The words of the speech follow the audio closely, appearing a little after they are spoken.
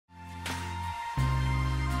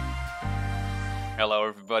Hello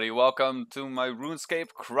everybody, welcome to my RuneScape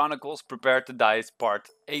Chronicles Prepare to Dice part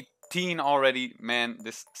 18 already. Man,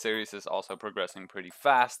 this series is also progressing pretty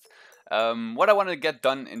fast. What I want to get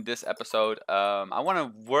done in this episode, I want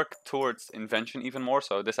to work towards Invention even more.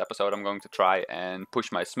 So this episode I'm going to try and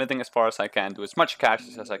push my smithing as far as I can, do as much cash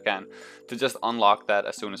as I can to just unlock that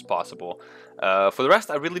as soon as possible. For the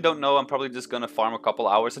rest, I really don't know. I'm probably just going to farm a couple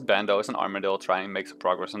hours at Bandos and Armadillo, try and make some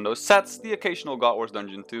progress on those sets, the occasional God Wars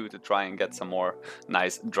dungeon too, to try and get some more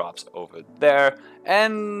nice drops over there.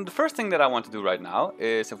 And the first thing that I want to do right now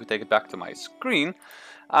is, if we take it back to my screen,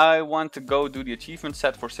 I want to go do the achievement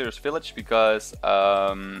set for Cirrus Village, because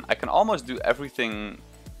I can almost do everything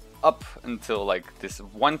up until, like, this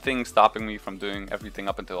one thing stopping me from doing everything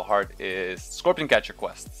up until hard is Scorpion Catcher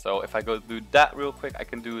quest. So if I go do that real quick, I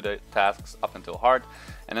can do the tasks up until hard.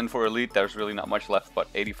 And then for elite, there's really not much left but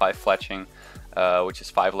 85 fletching, which is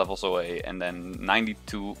 5 levels away, and then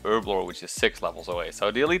 92 herblore, which is 6 levels away.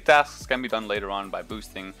 So the elite tasks can be done later on by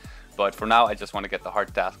boosting, but for now I just want to get the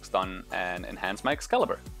hard tasks done and enhance my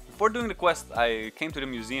Excalibur. Before doing the quest, I came to the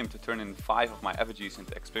museum to turn in 5 of my effigies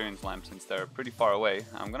into experience lamps, since they're pretty far away.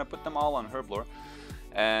 I'm gonna put them all on herblore.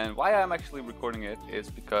 And why I'm actually recording it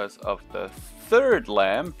is because of the third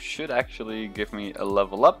lamp should actually give me a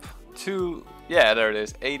level up to, yeah, there it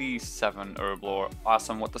is, 87 herblore.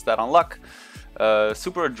 Awesome. What does that unlock?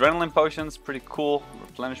 Super adrenaline potions, pretty cool.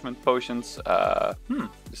 Replenishment potions.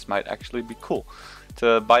 This might actually be cool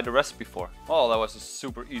to buy the recipe for. Well, that was a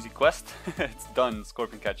super easy quest. It's done,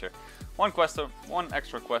 Scorpion Catcher. One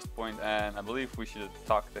extra quest point, and I believe we should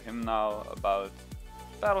talk to him now about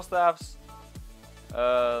battle staffs.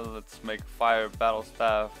 Let's make fire battle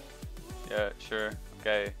staff. Yeah, sure.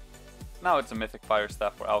 Okay. Now it's a mythic fire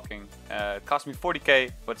staff for Alking. It cost me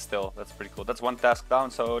 40k, but still, that's pretty cool. That's one task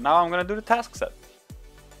down, so now I'm gonna do the task set.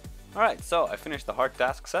 Alright, so I finished the hard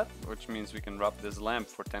task set, which means we can drop this lamp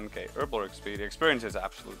for 10k herblore XP. The experience is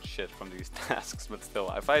absolute shit from these tasks, but still,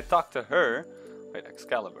 if I talk to her... Wait,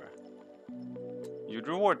 Excalibur. You'd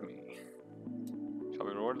reward me. Shall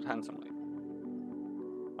be rewarded handsomely.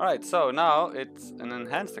 Alright, so now it's an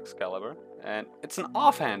enhanced Excalibur, and it's an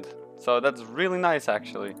offhand. So that's really nice,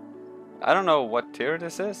 actually. I don't know what tier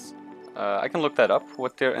this is. I can look that up,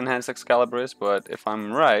 what tier enhanced Excalibur is, but if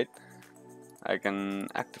I'm right, I can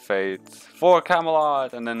activate for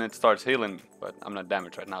Camelot and then it starts healing me. But I'm not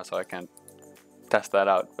damaged right now, so I can't test that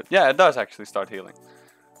out. But yeah, it does actually start healing.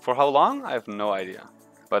 For how long? I have no idea.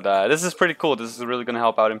 But this is pretty cool. This is really going to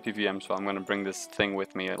help out in PVM, so I'm going to bring this thing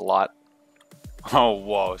with me a lot. Oh,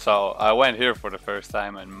 whoa. So I went here for the first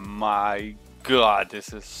time, and my god,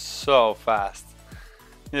 this is so fast.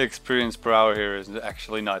 The experience per hour here is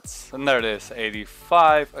actually nuts. And there it is,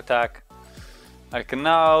 85 attack. I can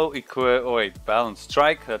now equip, oh wait, Balanced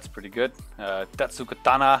Strike, that's pretty good. Tetsu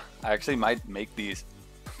Katana, I actually might make these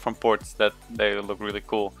from ports, that they look really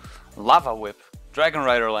cool. Lava Whip, Dragon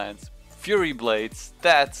Rider Lance, Fury Blades,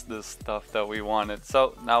 that's the stuff that we wanted.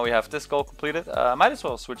 So now we have this goal completed. I might as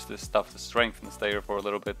well switch this stuff to Strength and stay here for a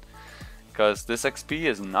little bit, because this XP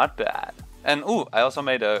is not bad. And ooh, I also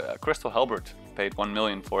made a Crystal Halberd, paid 1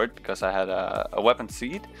 million for it, because I had a Weapon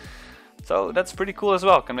Seed. So that's pretty cool as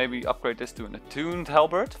well. Can maybe upgrade this to an attuned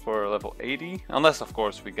halberd for level 80. Unless, of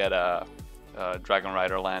course, we get a Dragon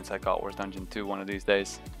Rider Lance at God Wars Dungeon 2 one of these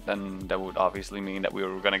days. Then that would obviously mean that we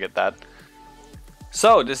were gonna get that.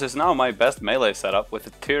 So this is now my best melee setup with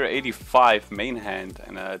a tier 85 main hand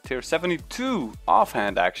and a tier 72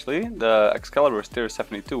 offhand, actually. The Excalibur is tier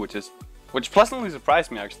 72, which pleasantly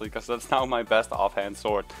surprised me, actually, because that's now my best offhand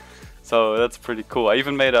sword. So that's pretty cool. I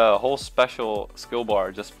even made a whole special skill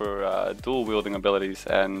bar just for dual wielding abilities,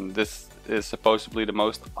 and this is supposedly the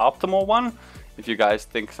most optimal one. If you guys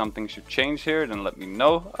think something should change here, then let me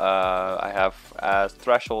know. I have as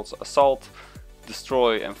thresholds Assault,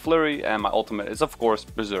 Destroy and Flurry, and my ultimate is of course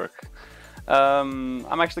Berserk.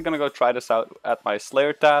 I'm actually gonna go try this out at my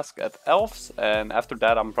Slayer task at Elves, and after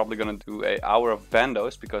that I'm probably gonna do an hour of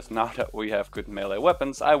Bandos, because now that we have good melee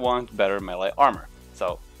weapons, I want better melee armor.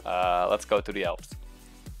 So let's go to the Elves.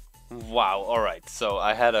 Wow, alright, so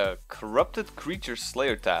I had a Corrupted Creature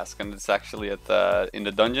Slayer task, and it's actually at in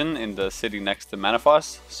the dungeon in the city next to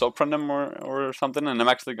Manifos, Sopranum or something, and I'm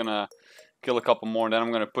actually gonna kill a couple more, and then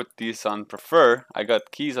I'm gonna put these on Prefer. I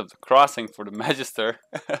got Keys of the Crossing for the Magister.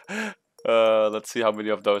 Let's see how many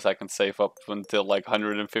of those I can save up until like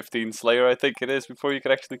 115 Slayer, I think it is, before you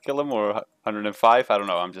can actually kill him, or 105, I don't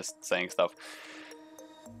know, I'm just saying stuff.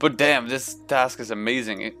 But damn, this task is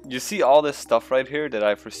amazing. You see all this stuff right here that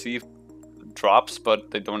I've received drops, but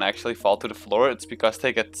they don't actually fall to the floor. It's because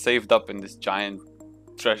they get saved up in this giant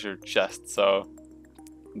treasure chest. So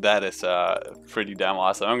That is pretty damn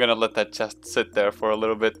awesome. I'm gonna let that chest sit there for a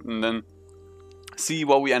little bit and then see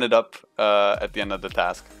what we ended up at the end of the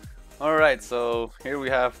task. Alright, so here we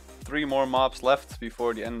have 3 more mobs left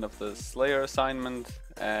before the end of the Slayer assignment.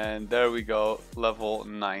 And there we go, level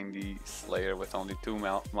 90 Slayer with only 2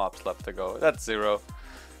 mobs left to go. That's 0.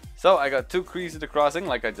 So I got 2 Crees at the crossing,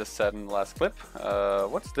 like I just said in the last clip.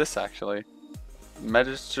 What's this actually?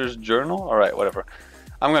 Magister's Journal? Alright, whatever.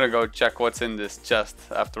 I'm gonna go check what's in this chest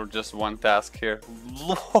after just 1 task here.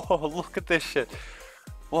 Look at this shit.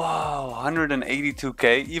 Wow,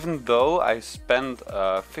 182k, even though I spent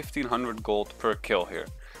 1500 gold per kill here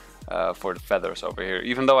for the feathers over here.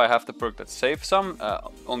 Even though I have the perk that saves some,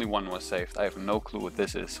 only 1 was saved. I have no clue what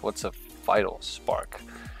this is. What's a Vital Spark?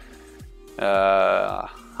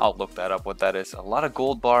 I'll look that up, what that is. A lot of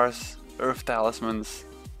gold bars, Earth Talismans,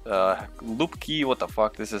 Loop Key, what the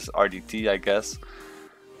fuck, this is RDT I guess.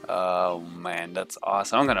 Oh man, that's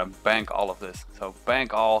awesome. I'm gonna bank all of this. So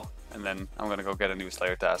bank all. And then I'm gonna go get a new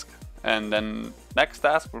Slayer task. And then next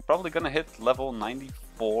task, we're probably gonna hit level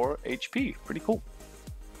 94 HP. Pretty cool.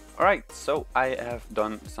 Alright, so I have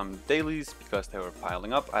done some dailies because they were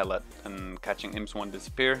piling up. I let an catching imps one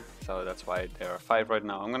disappear, so that's why there are 5 right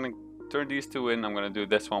now. I'm gonna turn these 2 in. I'm gonna do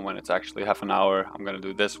this one when it's actually half an hour. I'm gonna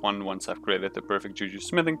do this one once I've created the perfect Juju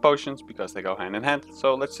smithing potions because they go hand in hand.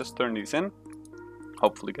 So let's just turn these in.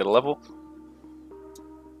 Hopefully get a level.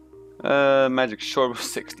 Magic short with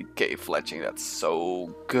 60k fletching, that's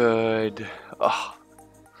so good. Ugh.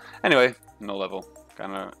 Anyway, no level,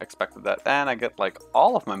 kinda expected that. And I get like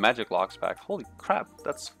all of my magic locks back, holy crap,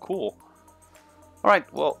 that's cool.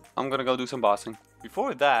 Alright, well, I'm gonna go do some bossing.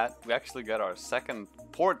 Before that, we actually get our second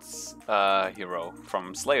ports hero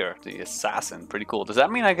from Slayer, the assassin, pretty cool. Does that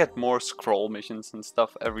mean I get more scroll missions and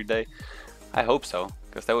stuff every day? I hope so,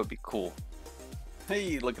 because that would be cool.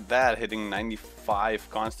 Hey, look at that, hitting 95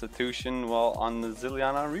 Constitution while on the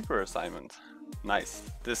Ziliana Reaper assignment. Nice.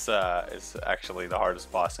 This is actually the hardest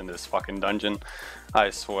boss in this fucking dungeon.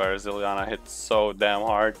 I swear, Ziliana hits so damn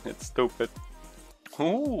hard, it's stupid.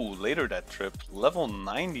 Ooh, later that trip, level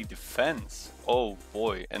 90 defense. Oh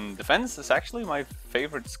boy, and defense is actually my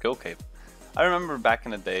favorite skill cape. I remember back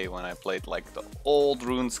in the day when I played like the old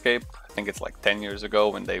RuneScape, I think it's like 10 years ago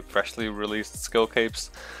when they freshly released skill capes.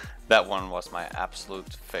 That one was my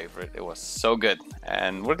absolute favorite. It was so good.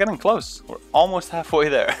 And we're getting close. We're almost halfway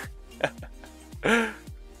there.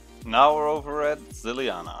 Now we're over at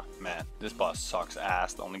Ziliana. Man, this boss sucks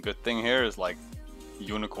ass. The only good thing here is like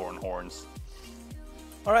unicorn horns.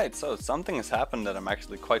 Alright, so something has happened that I'm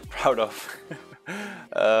actually quite proud of.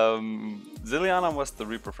 Ziliana was the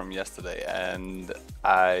Reaper from yesterday, and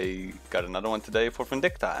I got another one today for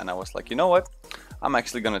Vindicta, and I was like, you know what? I'm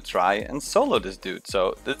actually gonna try and solo this dude.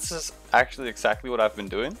 So this is actually exactly what I've been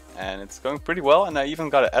doing, and it's going pretty well, and I even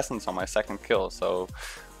got an essence on my second kill, so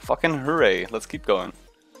fucking hooray, let's keep going.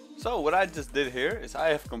 So what I just did here is I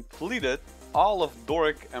have completed all of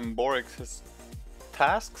Doric and Boric's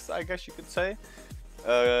tasks, I guess you could say.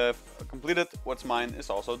 Completed what's mine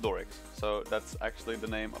is also Doric's, so that's actually the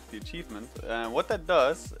name of the achievement. And what that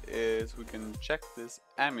does is we can check this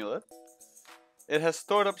amulet. It has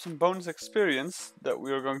stored up some bonus experience that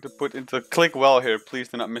we are going to put into click well here. Please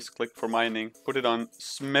do not misclick for mining. Put it on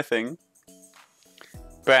smithing.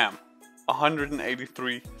 Bam!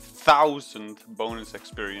 183,000 bonus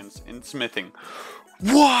experience in smithing.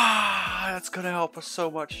 Wow! That's gonna help us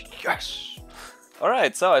so much. Yes!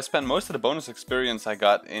 Alright, so I spent most of the bonus experience I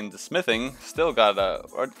got in the smithing. Still got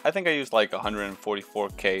I think I used like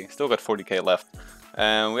 144k. Still got 40k left.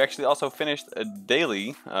 And we actually also finished a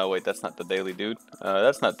daily. Wait, that's not the daily dude.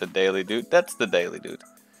 That's not the daily dude. That's the daily dude.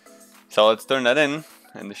 So let's turn that in,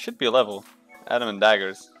 and there should be a level. Adamant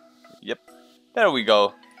daggers. Yep. There we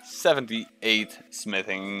go. 78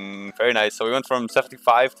 smithing. Very nice. So we went from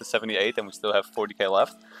 75 to 78, and we still have 40k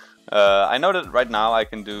left. I know that right now I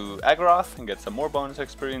can do Agraroth and get some more bonus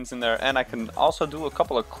experience in there, and I can also do a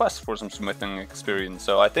couple of quests for some smithing experience.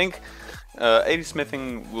 So I think 80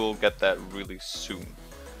 smithing will get that really soon.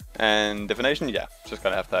 And divination, yeah, just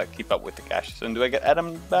gonna have to keep up with the caches. And do I get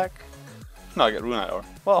Adam back? No, I get Runite ore.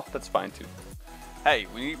 Well, that's fine too. Hey,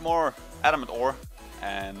 we need more adamant ore,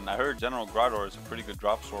 and I heard General Grador is a pretty good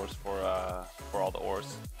drop source for all the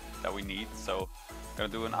ores that we need. So gonna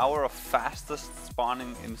do an hour of fastest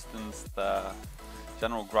spawning instance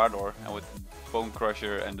General Grador, and with Bone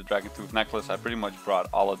Crusher and the Dragon Tooth Necklace, I pretty much brought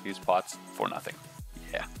all of these pots for nothing.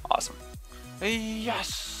 Yeah, awesome.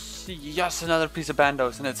 Yes, yes, another piece of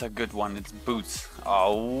bandos, and it's a good one. It's boots.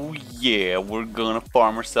 Oh yeah, we're gonna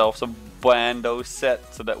farm ourselves a bando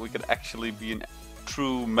set so that we could actually be a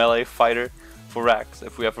true melee fighter for Rax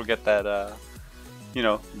if we ever get that you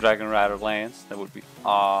know, Dragon Rider lands. That would be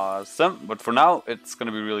awesome. But for now, it's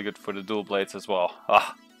gonna be really good for the dual blades as well.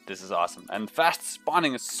 Ah, this is awesome. And fast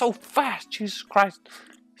spawning is so fast, Jesus Christ.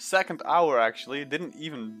 Second hour actually, didn't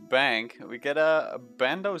even bank. We get a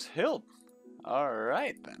Bando's Hilt.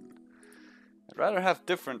 Alright then. I'd rather have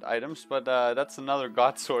different items, but that's another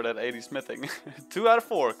God Sword at 80 smithing. 2 out of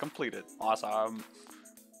 4 completed. Awesome.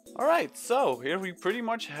 Alright, so here we pretty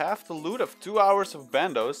much have the loot of 2 hours of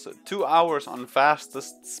Bandos, 2 hours on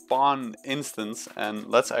fastest spawn instance, and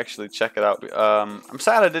let's actually check it out. I'm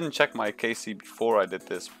sad I didn't check my KC before I did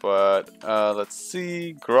this, but let's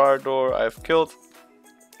see. Grador I've killed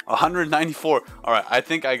 194. Alright, I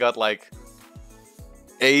think I got like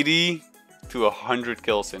 80 to 100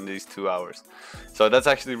 kills in these 2 hours. So that's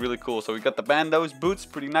actually really cool. So we got the Bandos boots,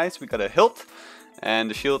 pretty nice. We got a hilt. And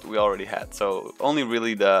the shield we already had, so only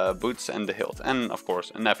really the boots and the hilt. And of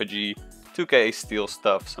course an effigy, 2k steel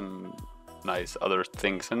stuff, some nice other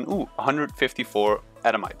things, and ooh, 154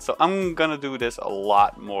 adamite. So I'm gonna do this a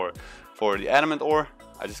lot more for the adamant ore.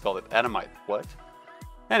 I just called it adamite, what?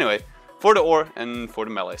 Anyway, for the ore and for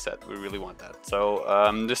the melee set, we really want that. So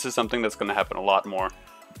this is something that's gonna happen a lot more.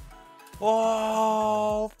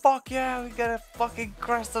 Whoa, fuck yeah, we got a fucking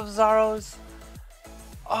Crest of Zaros.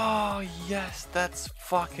 Oh yes, that's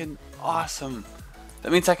fucking awesome.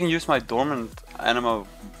 That means I can use my dormant anima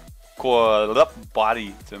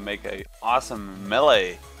body to make a awesome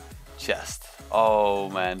melee chest. Oh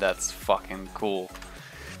man, that's fucking cool.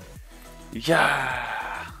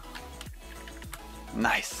 Yeah.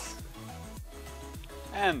 Nice.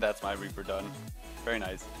 And that's my Reaper done. Very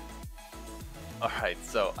nice. Alright,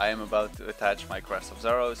 so I am about to attach my Crest of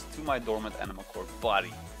Zaros to my dormant anima core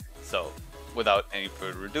body. So without any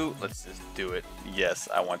further ado, let's just do it. Yes,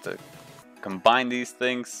 I want to combine these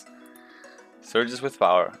things. Surges with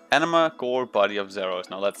power. Anima core body of Zaros.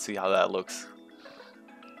 Now let's see how that looks.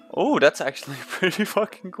 Oh, that's actually pretty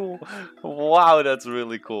fucking cool. Wow, that's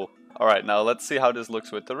really cool. Alright, now let's see how this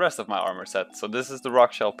looks with the rest of my armor set. So this is the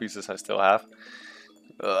rock shell pieces I still have.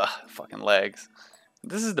 Ugh, fucking legs.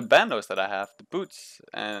 This is the bandos that I have. The boots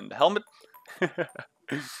and the helmet.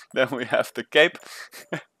 Then we have the cape.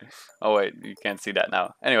 Oh wait, you can't see that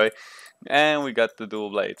now. Anyway, and we got the dual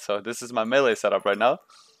blade. So this is my melee setup right now.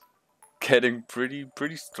 Getting pretty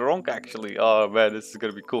strong actually. Oh man, this is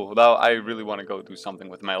gonna be cool. Now I really want to go do something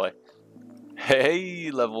with melee.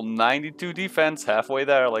 Hey, level 92 defense, halfway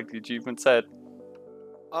there like the achievement said.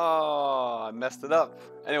 Oh, I messed it up.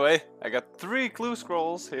 Anyway, I got 3 clue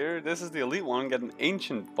scrolls here. This is the elite one, get an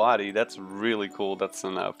ancient body. That's really cool. That's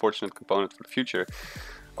an fortunate component for the future.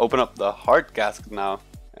 Open up the heart casket now.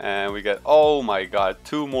 And we get, oh my god,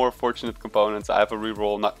 2 more fortunate components. I have a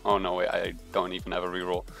reroll. Not, oh no, wait, I don't even have a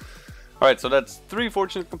reroll. Alright, so that's 3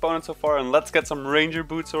 fortunate components so far. And let's get some ranger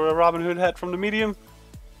boots or a Robin Hood hat from the medium.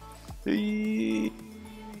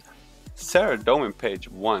 Sarah Doman page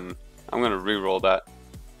 1. I'm gonna reroll that.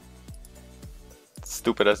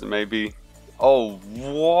 Stupid as it may be. Oh,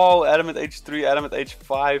 whoa, adamant H3, adamant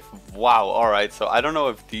H5. Wow, alright, so I don't know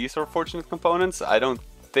if these are fortunate components. I don't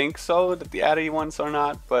think so, that the addy ones are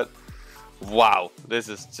not, but wow, this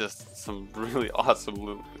is just some really awesome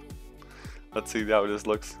loot. Let's see how this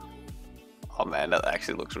looks. Oh man, that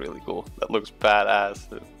actually looks really cool. That looks badass.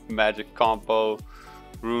 The magic combo,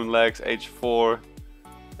 rune legs H4,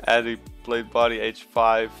 addy blade body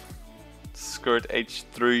H5, skirt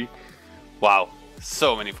H3. Wow.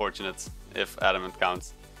 So many fortunates, if adamant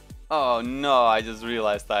counts. Oh no, I just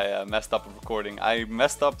realized I messed up recording. I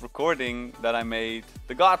messed up recording that I made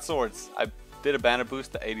the God Swords. I did a banner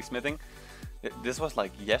boost to 80 smithing. This was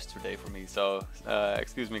like yesterday for me, so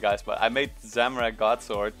excuse me guys, but I made the Zamorak God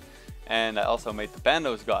Sword and I also made the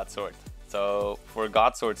Bandos God Sword. So for a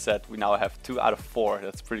God Sword set, we now have 2 out of 4.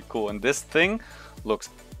 That's pretty cool. And this thing looks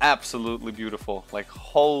absolutely beautiful. Like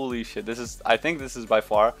holy shit, this is, I think this is by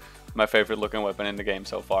far my favorite looking weapon in the game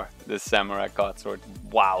so far. This Zamorak God Sword.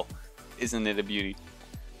 Wow, isn't it a beauty?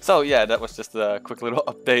 So yeah, that was just a quick little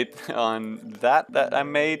update on that I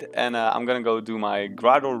made, and I'm gonna go do my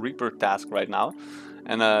Grador Reaper task right now,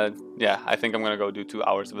 and yeah, I think I'm gonna go do 2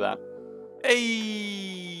 hours of that.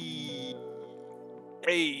 Hey,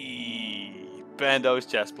 Bandos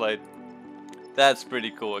chestplate. That's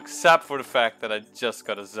pretty cool, except for the fact that I just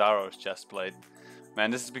got a Zaros chestplate. Man,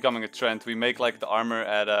 this is becoming a trend. We make like the armor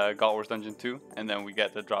at God Wars Dungeon 2, and then we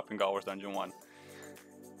get the drop in God Wars Dungeon 1.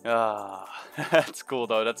 Ah, that's cool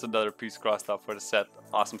though. That's another piece crossed up for the set.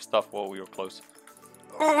 Awesome stuff while we were close.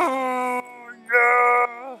 Oh,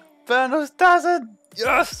 yeah! Bandos does it!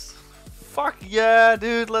 Yes! Fuck yeah,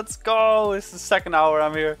 dude, let's go! It's the 2nd hour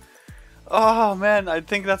I'm here. Oh man, I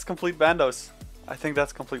think that's complete Bandos. I think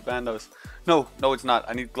that's complete Bandos. No, no it's not.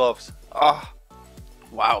 I need gloves. Ah,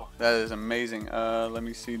 wow, that is amazing. Let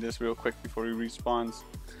me see this real quick before he respawns.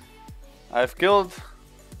 I've killed,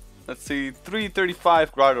 let's see,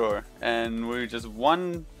 335 Grardor, and we're just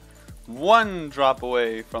one drop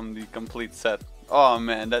away from the complete set. Oh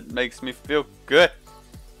man, that makes me feel good.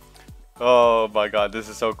 Oh my god, this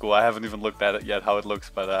is so cool. I haven't even looked at it yet, how it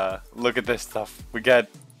looks, but look at this stuff. We get...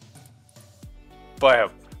 Bam!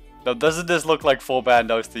 Now, doesn't this look like full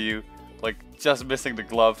bandos to you? Like, just missing the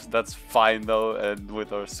gloves, that's fine though. And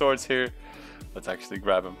with our swords here, let's actually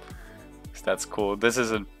grab them. That's cool. This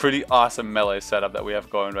is a pretty awesome melee setup that we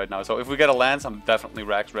have going right now. So if we get a lance, I'm definitely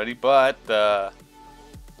Rax ready. But the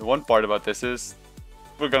one part about this is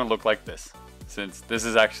we're gonna look like this, since this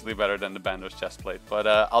is actually better than the Bandos chestplate. But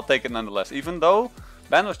I'll take it nonetheless. Even though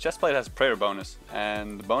Bandos chestplate has prayer bonus,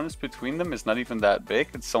 and the bonus between them is not even that big.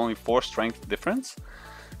 It's only 4 strength difference.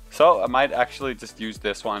 So I might actually just use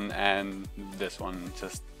this one and this one.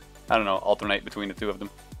 Just, I don't know, alternate between the two of them.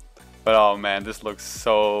 But oh man, this looks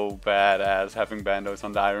so badass having bandos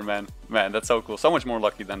on the Iron Man. Man, that's so cool. So much more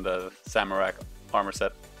lucky than the Samurai armor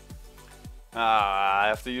set. I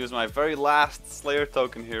have to use my very last Slayer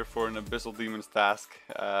token here for an Abyssal Demons task.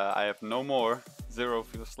 I have no more. 0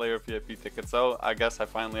 Slayer VIP tickets. So I guess I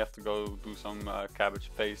finally have to go do some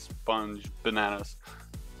cabbage paste, sponge, bananas.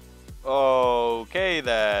 Okay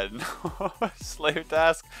then. Slayer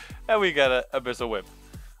task. And we got an Abyssal Whip.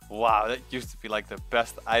 Wow, that used to be like the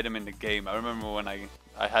best item in the game. I remember when I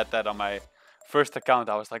had that on my first account,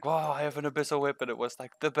 I was like, wow, I have an Abyssal Whip, and it was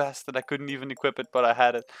like the best, and I couldn't even equip it, but I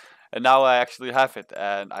had it. And now I actually have it,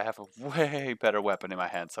 and I have a way better weapon in my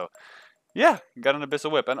hand. So yeah, got an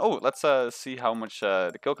Abyssal Whip. And oh, let's see how much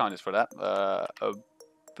the kill count is for that.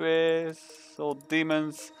 Abyssal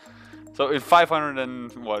Demons. So in 500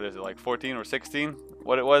 and, what is it, like 14 or 16?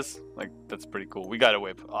 What it was? Like, that's pretty cool. We got a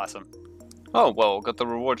whip. Awesome. Oh, well, got the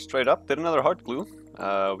reward straight up. Did another heart glue.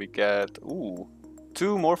 We get, ooh,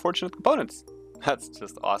 2 more fortunate components. That's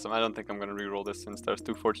just awesome. I don't think I'm going to reroll this since there's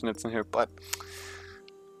 2 fortunates in here, but...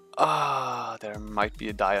 there might be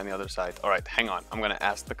a die on the other side. Alright, hang on. I'm going to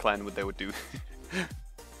ask the clan what they would do.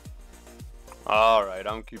 Alright,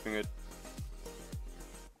 I'm keeping it.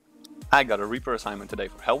 I got a Reaper assignment today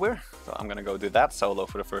for Hellweir, so I'm gonna go do that solo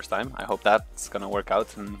for the first time. I hope that's gonna work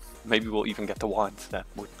out, and maybe we'll even get the wand. That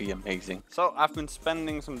would be amazing. So I've been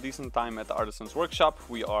spending some decent time at the Artisan's Workshop.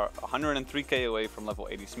 We are 103k away from level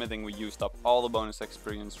 80 smithing. We used up all the bonus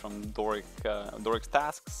experience from Doric's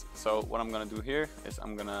tasks. So what I'm gonna do here is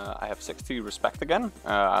I have 60 respect again.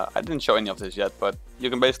 I didn't show any of this yet, but you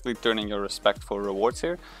can basically turn in your respect for rewards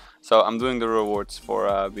here. So I'm doing the rewards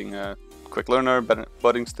for being a quick learner,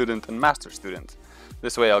 budding student, and master student.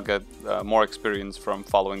 This way I'll get more experience from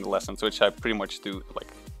following the lessons, which I pretty much do like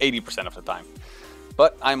 80% of the time.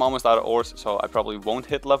 But I'm almost out of ores, so I probably won't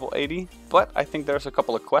hit level 80. But I think there's a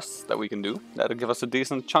couple of quests that we can do that'll give us a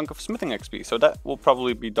decent chunk of smithing XP, so that will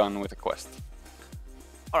probably be done with a quest.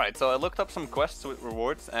 Alright, so I looked up some quests with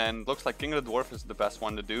rewards, and looks like King of the Dwarf is the best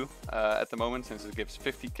one to do at the moment, since it gives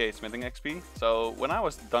 50k smithing XP. So when I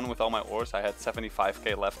was done with all my ores, I had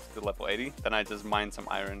 75k left to level 80. Then I just mined some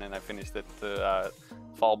iron and I finished it to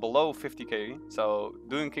fall below 50k. So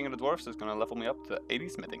doing King of the Dwarfs is going to level me up to 80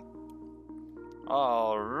 smithing.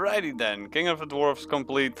 Alrighty then, King of the Dwarfs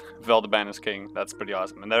complete, Veldeban is king. That's pretty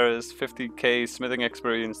awesome. And there is 50k smithing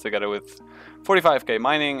experience together with 45k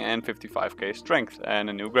mining and 55k strength and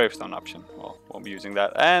a new gravestone option. Well, won't be using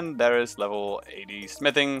that. And there is level 80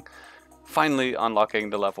 smithing, finally unlocking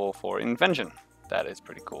the level for Invention. That is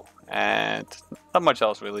pretty cool. And not much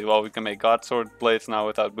else really. Well, we can make God Sword blades now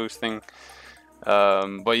without boosting.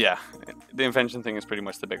 But yeah, the Invention thing is pretty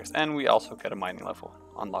much the biggest. And we also get a mining level,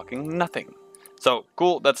 unlocking nothing. So,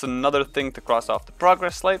 cool, that's another thing to cross off the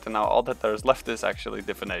progress slate, and now all that there's left is actually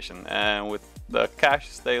divination. And with the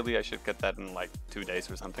cache daily, I should get that in like 2 days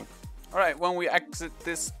or something. Alright, when we exit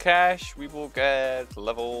this cache, we will get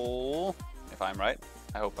level... if I'm right.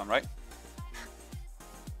 I hope I'm right.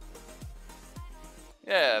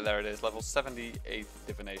 Yeah, there it is, level 78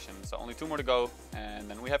 divination. So only 2 more to go, and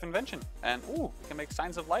then we have Invention. And ooh, we can make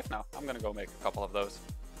Signs of Life now. I'm gonna go make a couple of those.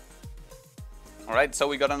 Alright, so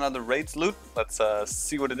we got another raids loot. Let's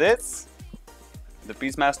see what it is. The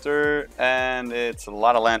Beastmaster, and it's a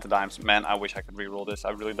lot of Lantidimes. Man, I wish I could reroll this. I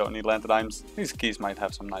really don't need Lantidimes. These keys might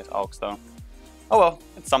have some nice alks though. Oh well,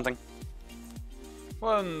 it's something.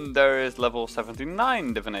 Well, there is level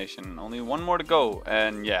 79 divination. Only 1 more to go.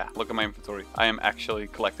 And yeah, look at my inventory. I am actually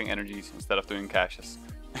collecting energies instead of doing caches.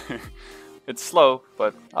 It's slow,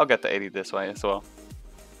 but I'll get to 80 this way as well.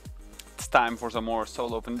 It's time for some more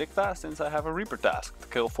solo Vindicta, since I have a Reaper task to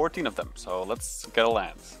kill 14 of them, so let's get a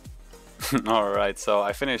lance. Alright, so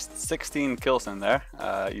I finished 16 kills in there,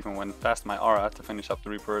 even went past my aura to finish up the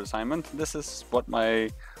Reaper assignment. This is what my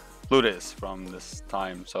loot is from this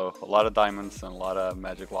time, so a lot of diamonds and a lot of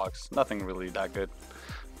magic locks, nothing really that good.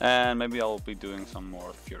 And maybe I'll be doing some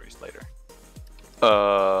more Furies later.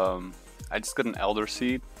 I just got an Elder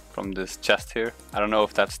Seed from this chest here. I don't know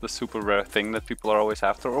if that's the super rare thing that people are always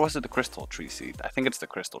after, or was it the Crystal Tree Seed? I think it's the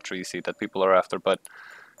Crystal Tree Seed that people are after, but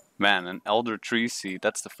man, an Elder Tree Seed,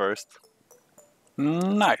 that's the first.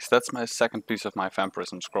 Nice, that's my second piece of my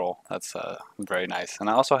Vampirism Scroll. That's very nice. And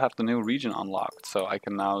I also have the new region unlocked, so I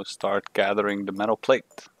can now start gathering the metal plate.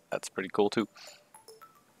 That's pretty cool too.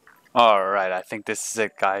 Alright, I think this is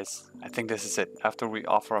it, guys. I think this is it. After we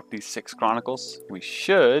offer up these 6 Chronicles, we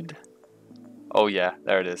should... Oh yeah,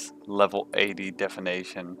 there it is. Level 80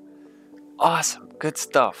 Definition. Awesome, good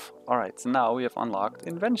stuff. Alright, so now we have unlocked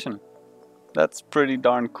Invention. That's pretty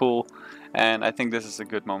darn cool. And I think this is a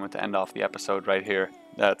good moment to end off the episode right here.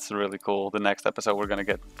 That's really cool. The next episode we're going to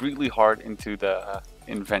get really hard into the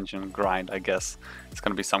Invention grind, I guess. It's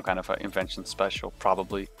going to be some kind of an Invention special,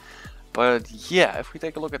 probably. But yeah, if we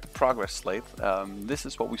take a look at the progress slate, this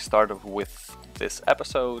is what we started with this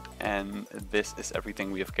episode, and this is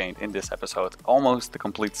everything we have gained in this episode. Almost the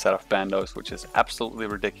complete set of bandos, which is absolutely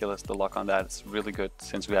ridiculous. The luck on that is really good,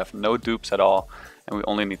 since we have no dupes at all, and we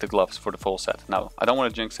only need the gloves for the full set. Now, I don't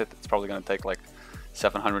want to jinx it, it's probably going to take like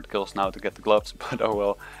 700 kills now to get the gloves, but oh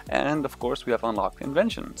well. And of course we have unlocked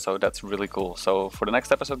Invention, so that's really cool. So for the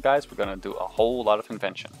next episode, guys, we're going to do a whole lot of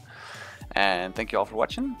Invention. And thank you all for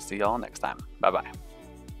watching. See y'all next time. Bye bye.